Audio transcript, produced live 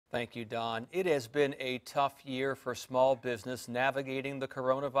Thank you, Don. It has been a tough year for small business navigating the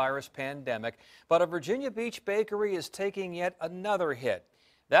coronavirus pandemic, but a Virginia Beach bakery is taking yet another hit.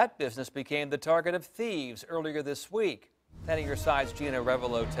 That business became the target of thieves earlier this week. 10 Your Side's Geena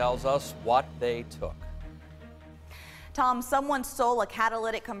Arevalo tells us what they took. Tom, someone stole a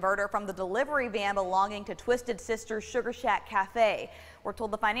catalytic converter from the delivery van belonging to Twisted Sister's Sugar Shack Cafe. We're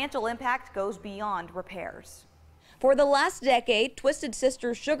told the financial impact goes beyond repairs. For the last decade, Twisted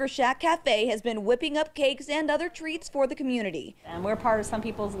Sister's Sugar Shack Cafe has been whipping up cakes and other treats for the community. And we're part of some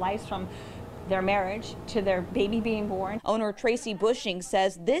people's lives, from their marriage to their baby being born. Owner Tracy Bushing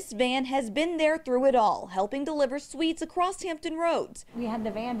says this van has been there through it all, helping deliver sweets across Hampton roads. We had the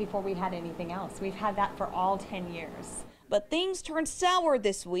van before we had anything else. We've had that for all 10 years. But things turned sour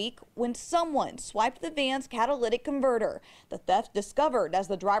this week when someone swiped the van's catalytic converter. The theft discovered as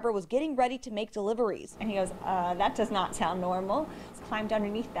the driver was getting ready to make deliveries. And he goes, that does not sound normal. Just climbed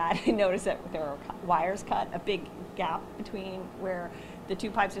underneath that and noticed that there were wires cut, a big gap between where the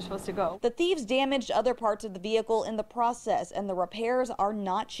two pipes are supposed to go. The thieves damaged other parts of the vehicle in the process, and the repairs are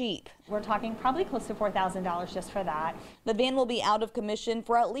not cheap. We're talking probably close to $4,000 just for that. The van will be out of commission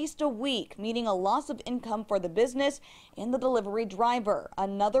for at least a week, meaning a loss of income for the business and the delivery driver.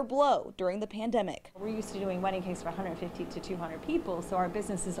 Another blow during the pandemic. We're used to doing wedding cakes for 150 to 200 people, so our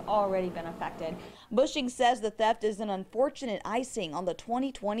business has already been affected. Bushing says the theft is an unfortunate icing on the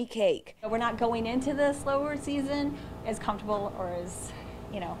 2020 cake. We're not going into the slower season as comfortable or as,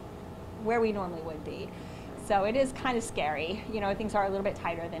 where we normally would be. So it is kind of scary. Things are a little bit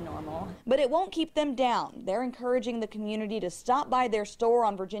tighter than normal. But it won't keep them down. They're encouraging the community to stop by their store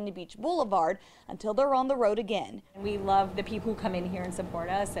on Virginia Beach Boulevard until they're on the road again. And we love the people who come in here and support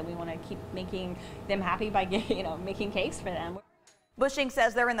us, and we want to keep making them happy by making cakes for them. Bushing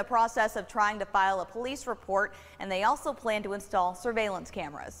says they're in the process of trying to file a police report, and they also plan to install surveillance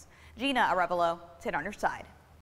cameras. Geena Arevalo, 10 on Your Side.